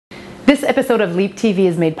This episode of LeapTV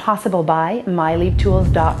is made possible by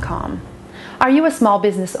myleaptools.com. Are you a small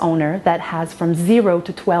business owner that has from 0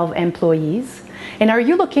 to 12 employees? And are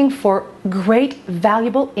you looking for great,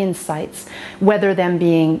 valuable insights, whether them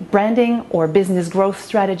being branding or business growth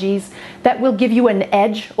strategies that will give you an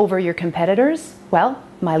edge over your competitors? Well,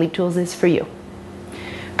 My Leap Tools is for you.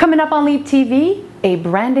 Coming up on LeapTV, a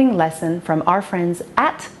branding lesson from our friends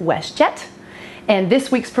at WestJet. And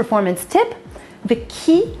this week's performance tip, the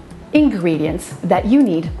key ingredients that you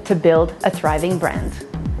need to build a thriving brand.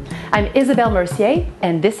 I'm Isabelle Mercier,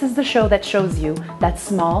 and this is the show that shows you that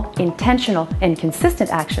small, intentional, and consistent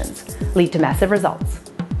actions lead to massive results.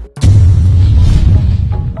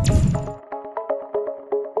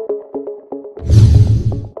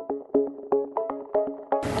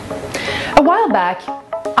 A while back,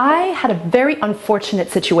 I had a very unfortunate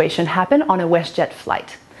situation happen on a WestJet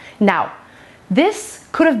flight. Now, this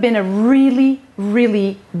could have been a really,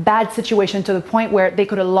 really bad situation to the point where they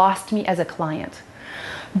could have lost me as a client.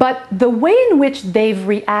 But the way in which they've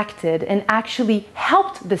reacted and actually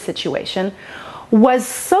helped the situation was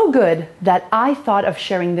so good that I thought of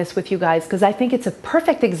sharing this with you guys because I think it's a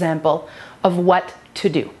perfect example of what to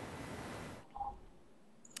do.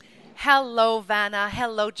 Hello, Vanna.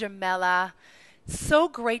 Hello, Jamela. So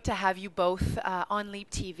great to have you both on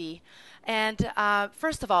LeapTV. And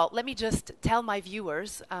first of all, let me just tell my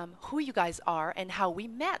viewers who you guys are and how we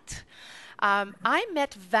met. I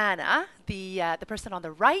met Vanna, the person on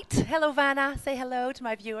the right. Hello, Vanna. Say hello to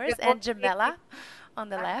my viewers. And Jamela on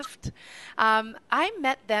the left. I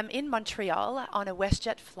met them in Montreal on a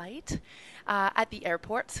WestJet flight at the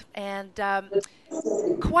airport, and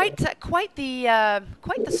quite the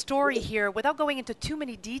story here. Without going into too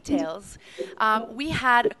many details, we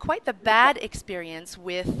had quite the bad experience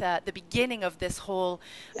with the beginning of this whole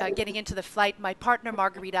getting into the flight. My partner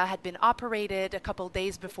Margarita had been operated a couple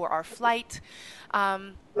days before our flight.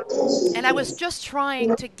 And I was just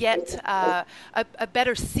trying to get a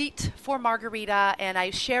better seat for Margarita, and I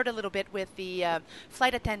shared a little bit with the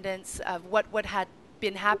flight attendants of what had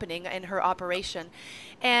been happening in her operation.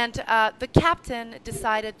 And the captain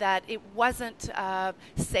decided that it wasn't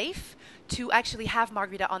safe to actually have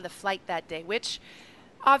Margarita on the flight that day, which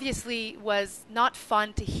obviously was not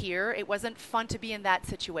fun to hear. It wasn't fun to be in that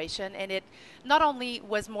situation, and it not only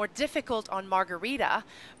was more difficult on Margarita,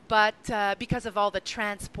 but because of all the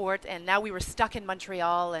transport, and now we were stuck in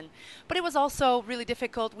Montreal, but it was also really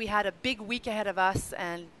difficult. We had a big week ahead of us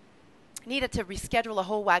and needed to reschedule a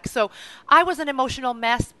whole whack. So I was an emotional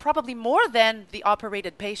mess, probably more than the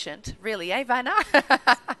operated patient, really, eh, Vanna?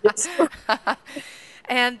 Yes.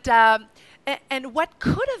 And what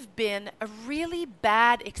could have been a really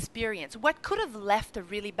bad experience, what could have left a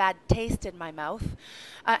really bad taste in my mouth,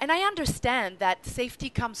 and I understand that safety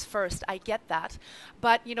comes first, I get that,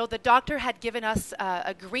 but you know, the doctor had given us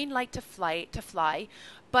a green light to fly,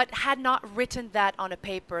 but had not written that on a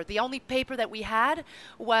paper. The only paper that we had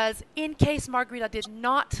was in case Margarita did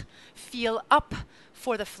not feel up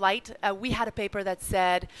for the flight, we had a paper that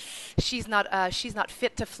said she's not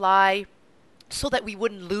fit to fly, so that we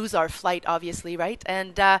wouldn't lose our flight, obviously, right?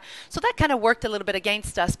 And so that kind of worked a little bit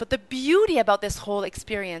against us. But the beauty about this whole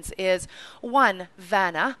experience is, one,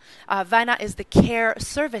 Vanna. Vanna is the care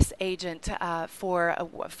service agent for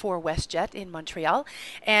WestJet in Montreal.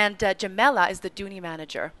 And Jamela is the duty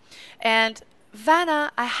manager. And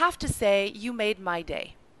Vanna, I have to say, you made my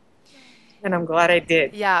day. And I'm glad I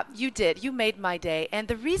did. Yeah, you did. You made my day. And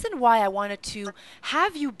the reason why I wanted to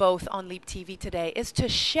have you both on LeapTV today is to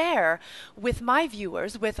share with my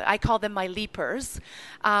viewers, I call them my leapers,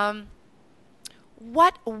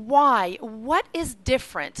 what is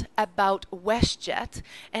different about WestJet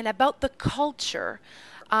and about the culture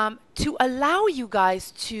to allow you guys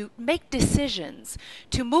to make decisions,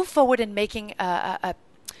 to move forward in making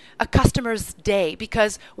a customer's day.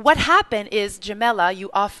 Because what happened is, Jamela,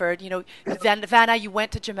 you offered, Vanna, you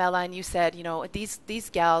went to Jamela and you said, these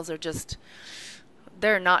gals are just,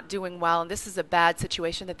 they're not doing well, and this is a bad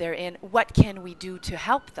situation that they're in. What can we do to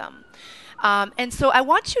help them? And so I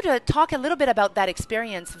want you to talk a little bit about that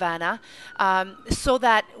experience, Vanna, so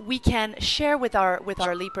that we can share with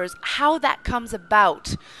our leapers how that comes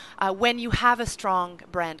about when you have a strong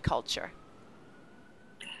brand culture.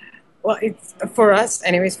 Well, it's for us,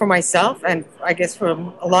 anyways, for myself, and I guess for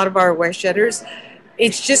a lot of our WestJetters,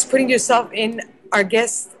 it's just putting yourself in our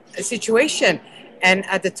guest situation. And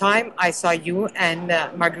at the time, I saw you and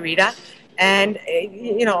Margarita, and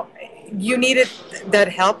you needed that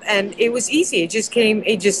help, and it was easy. It just came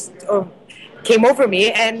over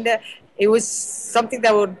me, and it was something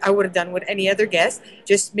that I would have done with any other guest.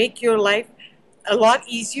 Just make your life a lot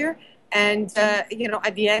easier and at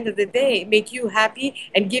the end of the day, make you happy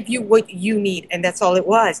and give you what you need. And that's all it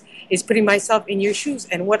was, is putting myself in your shoes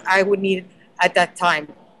and what I would need at that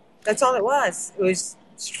time. That's all it was. It was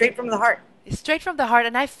straight from the heart. Straight from the heart,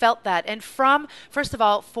 and I felt that. And from, first of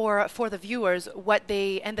all, for the viewers, what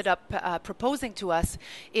they ended up proposing to us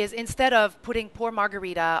is, instead of putting poor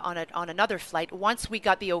Margarita on another flight, once we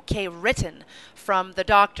got the okay written from the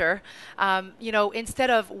doctor, instead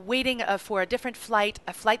of waiting for a different flight,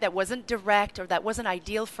 a flight that wasn't direct or that wasn't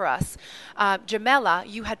ideal for us, Jamela,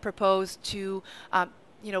 you had proposed to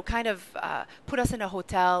kind of put us in a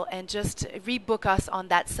hotel and just rebook us on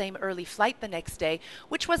that same early flight the next day,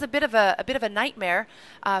 which was a bit of a nightmare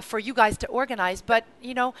for you guys to organize. But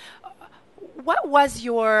what was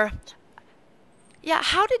your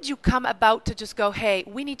how did you come about to just go, hey,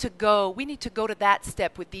 we need to go to that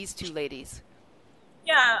step with these two ladies?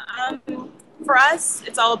 Yeah, for us,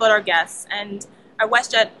 it's all about our guests. And at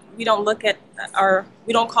WestJet, we don't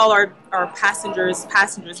call our passengers,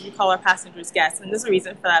 we call our passengers guests. And there's a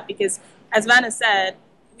reason for that, because as Vanna said,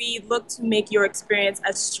 we look to make your experience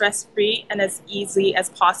as stress-free and as easy as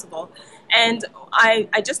possible. And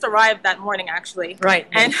I just arrived that morning, actually. Right.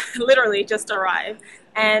 And literally just arrived.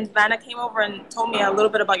 And Vanna came over and told me a little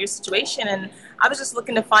bit about your situation. And I was just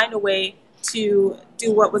looking to find a way to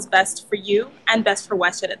do what was best for you and best for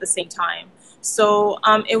WestJet at the same time. So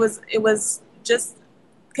it was just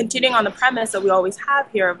continuing on the premise that we always have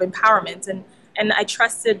here of empowerment. And I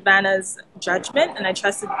trusted Vanna's judgment, and I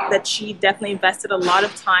trusted that she definitely invested a lot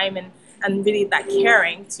of time and really that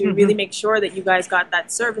caring to really make sure that you guys got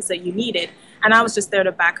that service that you needed. And I was just there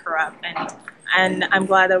to back her up. And I'm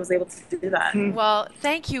glad I was able to do that. Well,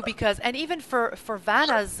 thank you, because, and even for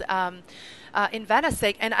Vanna's, in Vanna's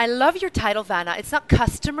sake, and I love your title, Vanna. It's not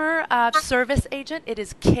customer service agent, it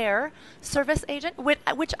is care service agent,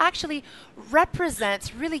 which actually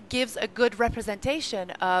really gives a good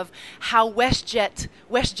representation of how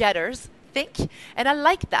WestJetters think, and I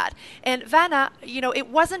like that. And Vanna, it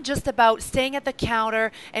wasn't just about staying at the counter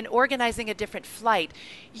and organizing a different flight.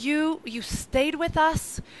 You stayed with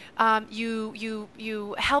us. You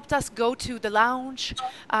helped us go to the lounge.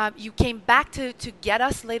 You came back to get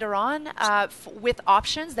us later on with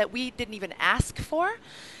options that we didn't even ask for.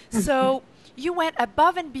 So you went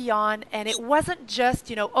above and beyond, and it wasn't just,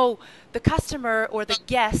 the customer or the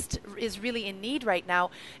guest is really in need right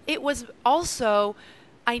now. It was also,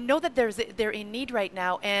 I know that they're in need right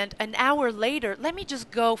now, and an hour later, let me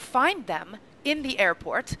just go find them in the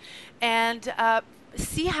airport and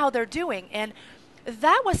see how they're doing. And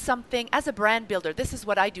that was something, as a brand builder, this is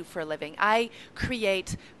what I do for a living. I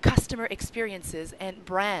create customer experiences and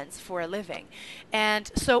brands for a living.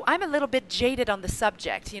 And so I'm a little bit jaded on the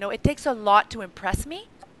subject. It takes a lot to impress me.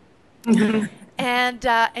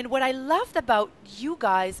 And what I loved about you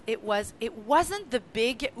guys, it wasn't the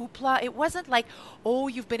big oopla. It wasn't like, oh,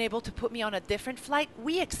 you've been able to put me on a different flight.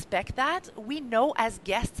 We expect that. We know as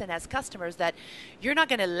guests and as customers that you're not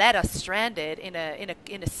going to let us stranded in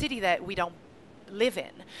a city that we don't live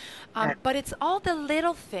in. But it's all the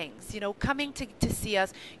little things, coming to see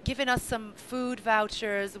us, giving us some food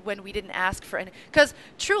vouchers when we didn't ask for any. Because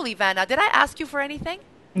truly, Vanna, did I ask you for anything?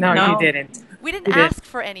 No, you didn't. We didn't ask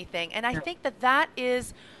for anything. And I think that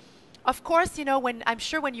is, of course, I'm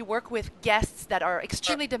sure when you work with guests that are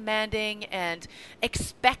extremely demanding and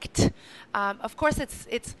expect, of course,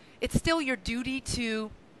 it's still your duty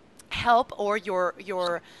to help, or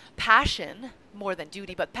your passion, more than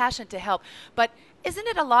duty, but passion to help. But isn't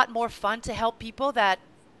it a lot more fun to help people that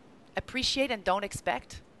appreciate and don't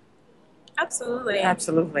expect? Absolutely.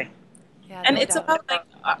 Absolutely. Yeah, And no it's doubt. about, like,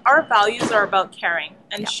 our values are about caring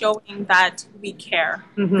and showing that we care,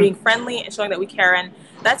 being friendly and showing that we care. And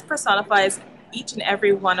that personifies each and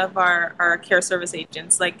every one of our care service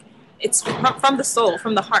agents. Like, it's from the soul,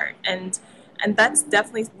 from the heart. And that's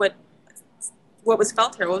definitely what was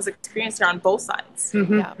felt here, what was experienced here on both sides.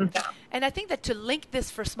 Yeah. And I think that to link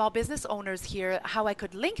this for small business owners here, how I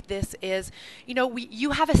could link this is,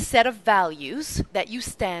 you have a set of values that you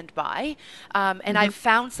stand by, and I've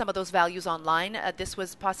found some of those values online. This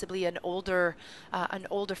was possibly an older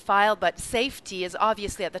file, but safety is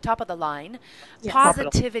obviously at the top of the line. Yes.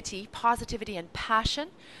 Positivity and passion,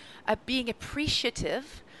 being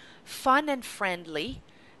appreciative, fun and friendly,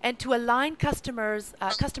 and to align customer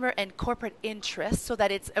and corporate interests so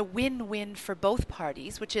that it's a win-win for both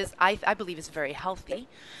parties, which is, I believe, is very healthy,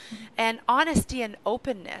 and honesty and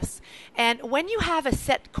openness. And when you have a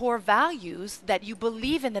set core values that you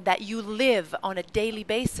believe in and that you live on a daily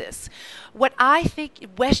basis, what I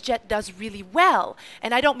think WestJet does really well,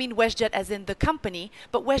 and I don't mean WestJet as in the company,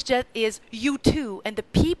 but WestJet is you too, and the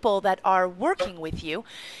people that are working with you,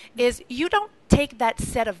 is you don't take that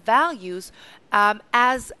set of values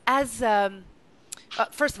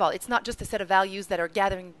first of all, it's not just a set of values that are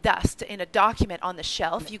gathering dust in a document on the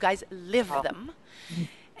shelf. You guys live them.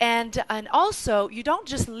 And also, you don't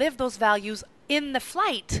just live those values in the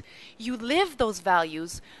flight. You live those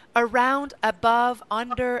values around, above,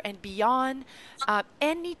 under, and beyond.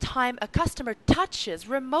 Anytime a customer touches,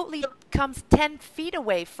 remotely comes 10 feet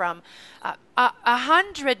away from,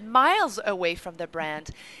 100 miles away from the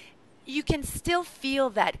brand, you can still feel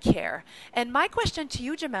that care. And my question to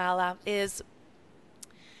you, Jamala, is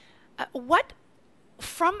what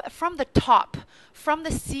from the top, from the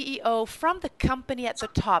CEO, from the company at the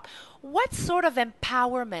top, what sort of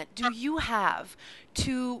empowerment do you have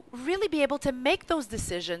to really be able to make those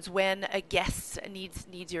decisions when a guest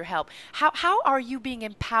needs your help? How are you being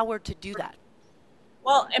empowered to do that?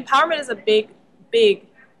 Well, empowerment is a big,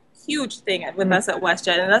 huge thing with us at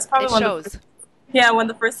WestJet, and that's probably one of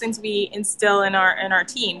the first things we instill in our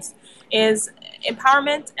teams is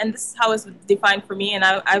empowerment. And this is how it's defined for me. And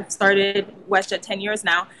I've started WestJet 10 years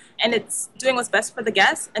now, and it's doing what's best for the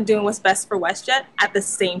guests and doing what's best for WestJet at the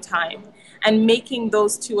same time, and making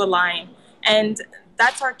those two align. And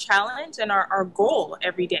that's our challenge and our goal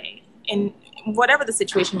every day in whatever the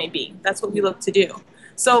situation may be. That's what we look to do.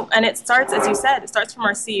 So, and it starts, as you said, it starts from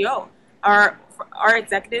our CEO. Our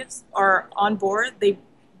executives are on board. They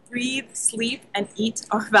breathe, sleep, and eat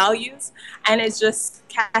our values, and it just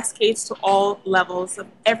cascades to all levels of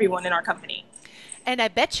everyone in our company. And I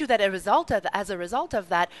bet you that as a result of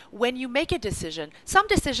that, when you make a decision, some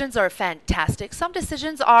decisions are fantastic, some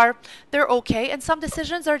decisions they're okay, and some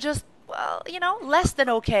decisions are just, well, less than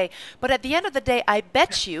okay. But at the end of the day, I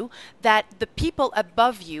bet you that the people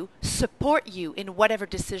above you support you in whatever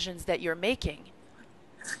decisions that you're making.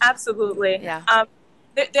 Absolutely. Yeah.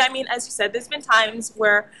 I mean, as you said, there's been times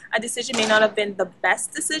where a decision may not have been the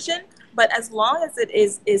best decision, but as long as it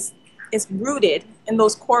is rooted in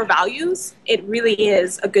those core values, it really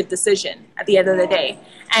is a good decision at the end of the day.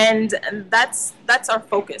 And that's our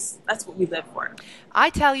focus. That's what we live for. I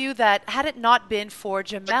tell you that had it not been for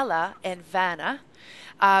Jamela and Vanna,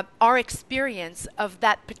 our experience of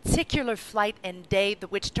that particular flight and day,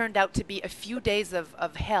 which turned out to be a few days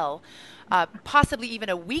of hell, possibly even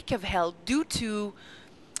a week of hell due to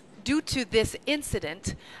this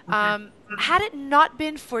incident, had it not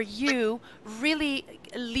been for you really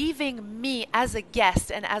leaving me as a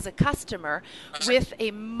guest and as a customer with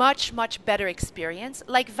a much, much better experience,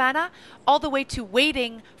 like Vanna, all the way to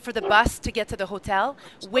waiting for the bus to get to the hotel,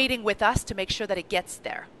 waiting with us to make sure that it gets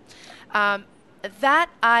there. That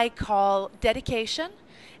I call dedication,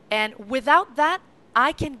 and without that,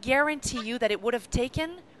 I can guarantee you that it would have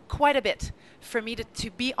taken quite a bit for me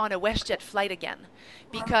to be on a WestJet flight again,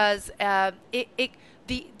 because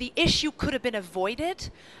the issue could have been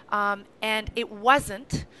avoided, and it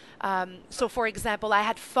wasn't. So, for example, I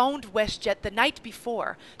had phoned WestJet the night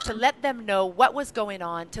before to let them know what was going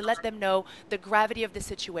on, to let them know the gravity of the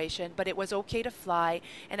situation, but it was okay to fly,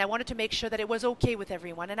 and I wanted to make sure that it was okay with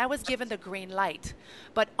everyone, and I was given the green light.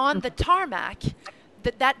 But on the tarmac,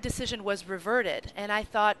 that decision was reverted, and I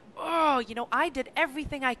thought, I did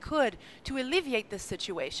everything I could to alleviate this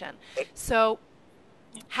situation. So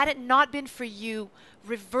had it not been for you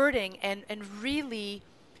reverting and really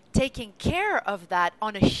taking care of that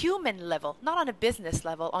on a human level, not on a business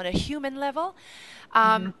level, on a human level,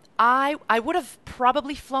 I would have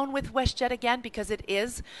probably flown with WestJet again, because it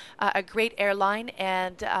is a great airline,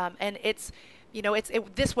 and it's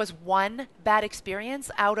this was one bad experience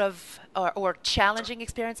out of, or challenging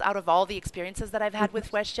experience out of all the experiences that I've had with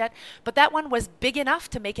WestJet. But that one was big enough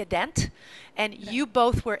to make a dent. And you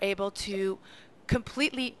both were able to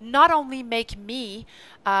completely not only make me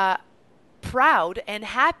proud and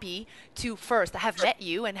happy to first have met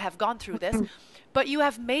you and have gone through this, but you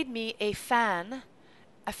have made me a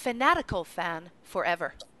fanatical fan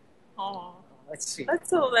forever. Oh, That's sweet.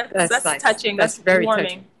 That's Nice. touching. That's That's very warming.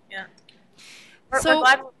 touching. Yeah. So, we're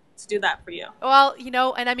glad to do that for you. Well,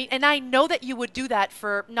 and I know that you would do that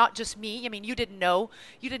for not just me. I mean, you didn't know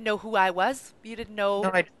who I was. You didn't know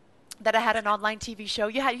that I had an online TV show.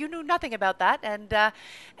 You knew nothing about that, and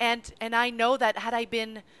I know that had I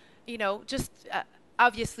been, just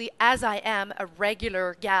obviously, as I am a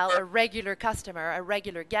regular gal, a regular customer, a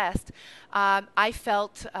regular guest, I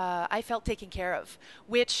felt taken care of,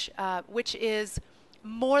 which is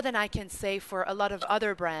more than I can say for a lot of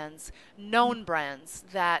other brands, known brands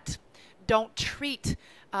that don't treat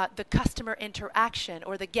the customer interaction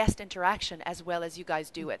or the guest interaction as well as you guys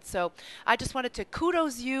do it. So I just wanted to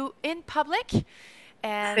kudos you in public.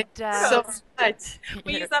 And So much.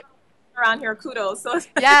 We use that around here, kudos. So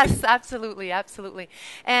yes, absolutely, absolutely.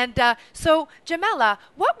 And so, Jamela,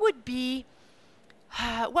 what would be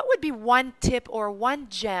one tip or one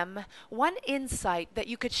gem, one insight that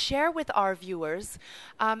you could share with our viewers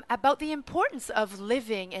about the importance of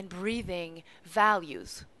living and breathing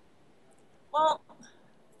values? well,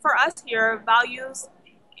 for us here, values,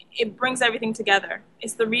 it brings everything together.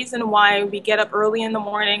 It's the reason why we get up early in the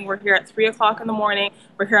morning. We're here at 3 o'clock in the morning.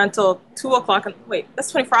 We're here until 2 o'clock. Wait,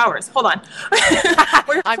 that's 24 hours. Hold on.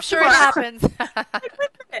 I'm sure it happens.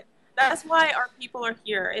 That's why our people are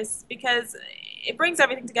here, is because it brings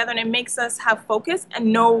everything together and it makes us have focus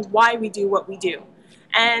and know why we do what we do.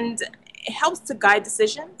 And it helps to guide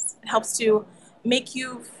decisions. It helps to make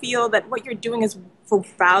you feel that what you're doing is for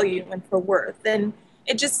value and for worth. And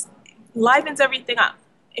it just livens everything up.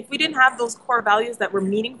 If we didn't have those core values that were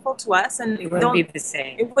meaningful to us, and It wouldn't be the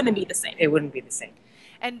same. It wouldn't be the same. It wouldn't be the same.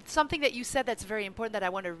 And something that you said that's very important that I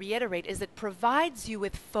want to reiterate is it provides you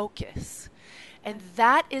with focus. And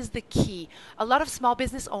that is the key. A lot of small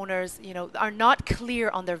business owners, are not clear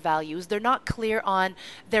on their values. They're not clear on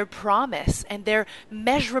their promise and their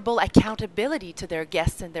measurable accountability to their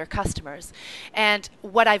guests and their customers. And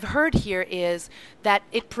what I've heard here is that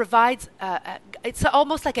it provides, it's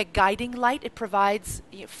almost like a guiding light. It provides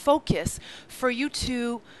focus for you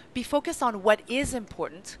to be focused on what is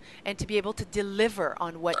important and to be able to deliver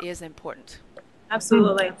on what is important.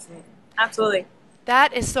 Absolutely. Absolutely.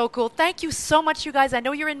 That is so cool. Thank you so much, you guys. I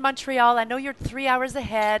know you're in Montreal. I know you're 3 hours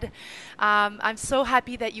ahead. I'm so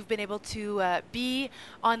happy that you've been able to be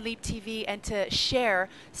on LeapTV and to share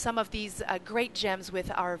some of these great gems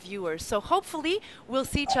with our viewers. So hopefully we'll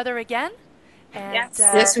see each other again. And, Yes.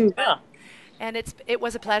 Yes, we will. And it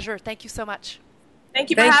was a pleasure. Thank you so much.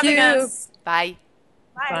 Thank you for having us. Bye.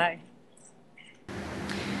 Bye.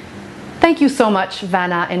 Thank you so much,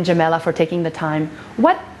 Vanna and Jamela, for taking the time.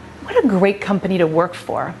 What a great company to work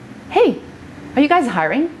for. Hey, are you guys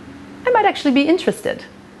hiring? I might actually be interested.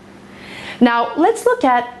 Now, let's look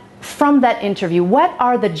at, from that interview, what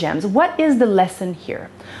are the gems? What is the lesson here?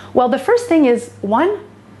 Well, the first thing is, one,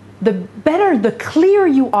 the clearer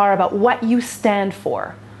you are about what you stand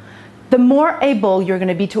for, the more able you're going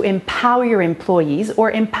to be to empower your employees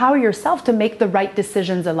or empower yourself to make the right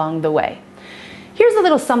decisions along the way. Here's a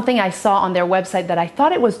little something I saw on their website that I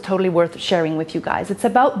thought it was totally worth sharing with you guys. It's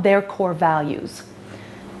about their core values.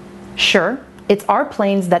 Sure, it's our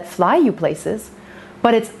planes that fly you places,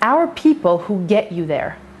 but it's our people who get you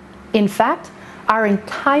there. In fact, our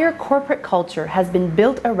entire corporate culture has been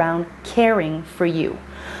built around caring for you,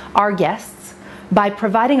 our guests, by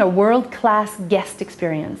providing a world-class guest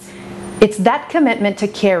experience. It's that commitment to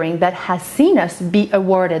caring that has seen us be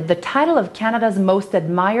awarded the title of Canada's most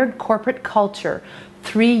admired corporate culture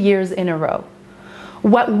 3 years in a row.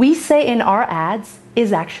 What we say in our ads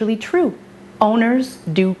is actually true. Owners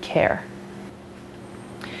do care.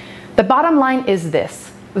 The bottom line is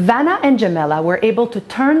this. Vanna and Jamela were able to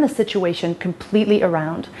turn the situation completely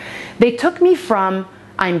around. They took me from,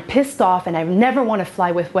 I'm pissed off and I never want to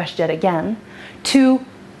fly with WestJet again, to,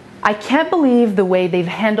 I can't believe the way they've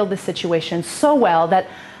handled the situation so well that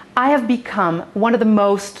I have become one of the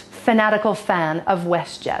most fanatical fan of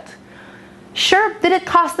WestJet. Sure, did it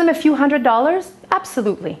cost them a few $100s?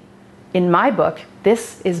 Absolutely. In my book,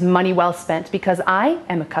 this is money well spent because I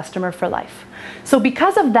am a customer for life. So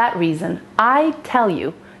because of that reason, I tell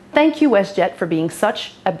you, thank you WestJet for being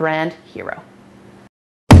such a brand hero.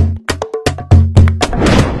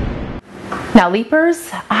 Now,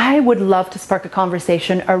 Leapers, I would love to spark a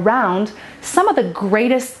conversation around some of the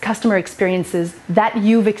greatest customer experiences that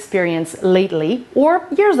you've experienced lately, or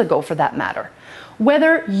years ago for that matter.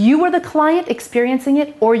 Whether you were the client experiencing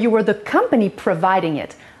it or you were the company providing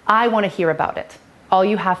it, I want to hear about it. All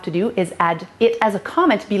you have to do is add it as a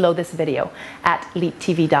comment below this video at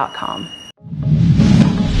LeapTV.com.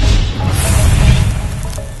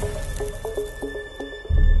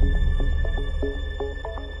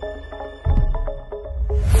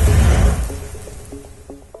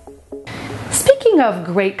 Speaking of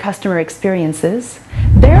great customer experiences,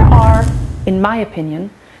 there are, in my opinion,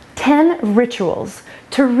 10 rituals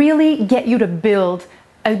to really get you to build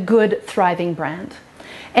a good, thriving brand.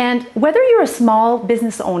 And whether you're a small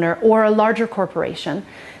business owner or a larger corporation,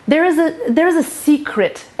 There is a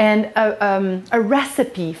secret and a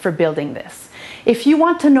recipe for building this. If you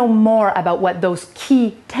want to know more about what those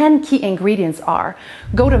 10 key ingredients are,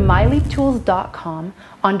 go to myleaptools.com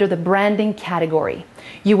under the branding category.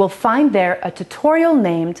 You will find there a tutorial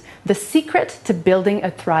named The Secret to Building a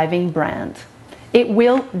Thriving Brand. It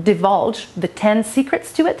will divulge the 10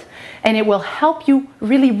 secrets to it, and it will help you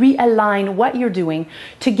really realign what you're doing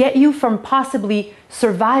to get you from possibly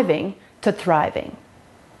surviving to thriving.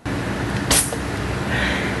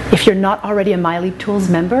 If you're not already a MyLeapTools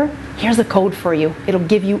member, here's a code for you. It'll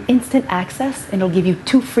give you instant access and it'll give you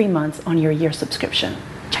 2 free months on your year subscription.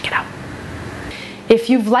 Check it out. If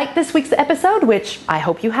you've liked this week's episode, which I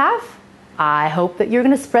hope you have, I hope that you're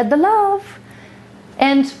going to spread the love.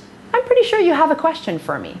 And I'm pretty sure you have a question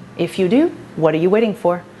for me. If you do, what are you waiting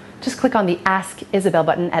for? Just click on the Ask Isabel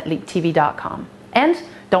button at leaptv.com. And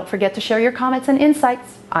don't forget to share your comments and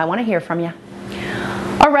insights. I want to hear from you.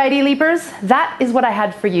 Alrighty, Leapers, that is what I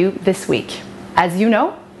had for you this week. As you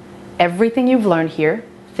know, everything you've learned here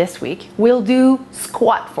this week will do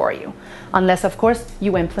squat for you, unless of course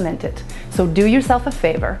you implement it. So do yourself a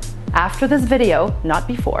favor, after this video, not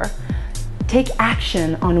before, take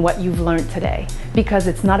action on what you've learned today, because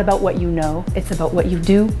it's not about what you know, it's about what you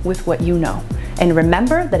do with what you know. And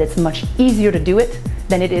remember that it's much easier to do it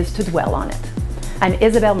than it is to dwell on it. I'm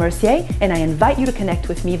Isabelle Mercier, and I invite you to connect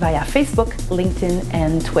with me via Facebook, LinkedIn,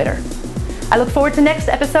 and Twitter. I look forward to next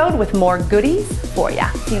episode with more goodies for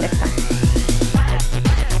ya. See you next time.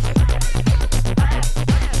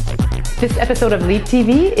 This episode of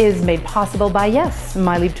LeapTV is made possible by, yes,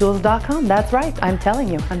 myleaptools.com. That's right, I'm telling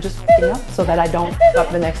you. I'm just picking up so that I don't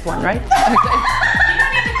up the next one, right? You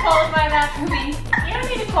don't need to qualify that for me. You don't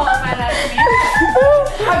need to qualify that for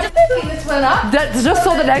me. I'm just picking this one up. That's just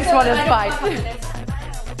so the next one is fine.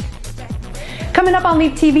 Coming up on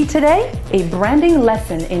LeapTV today, a branding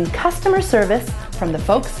lesson in customer service from the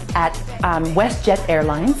folks at WestJet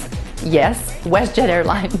Airlines. Yes, WestJet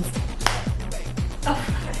Airlines.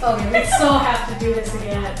 Oh, we so have to do this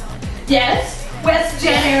again. Yes,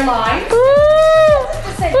 WestJet Airlines.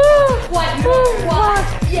 Just say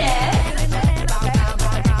what? Yes.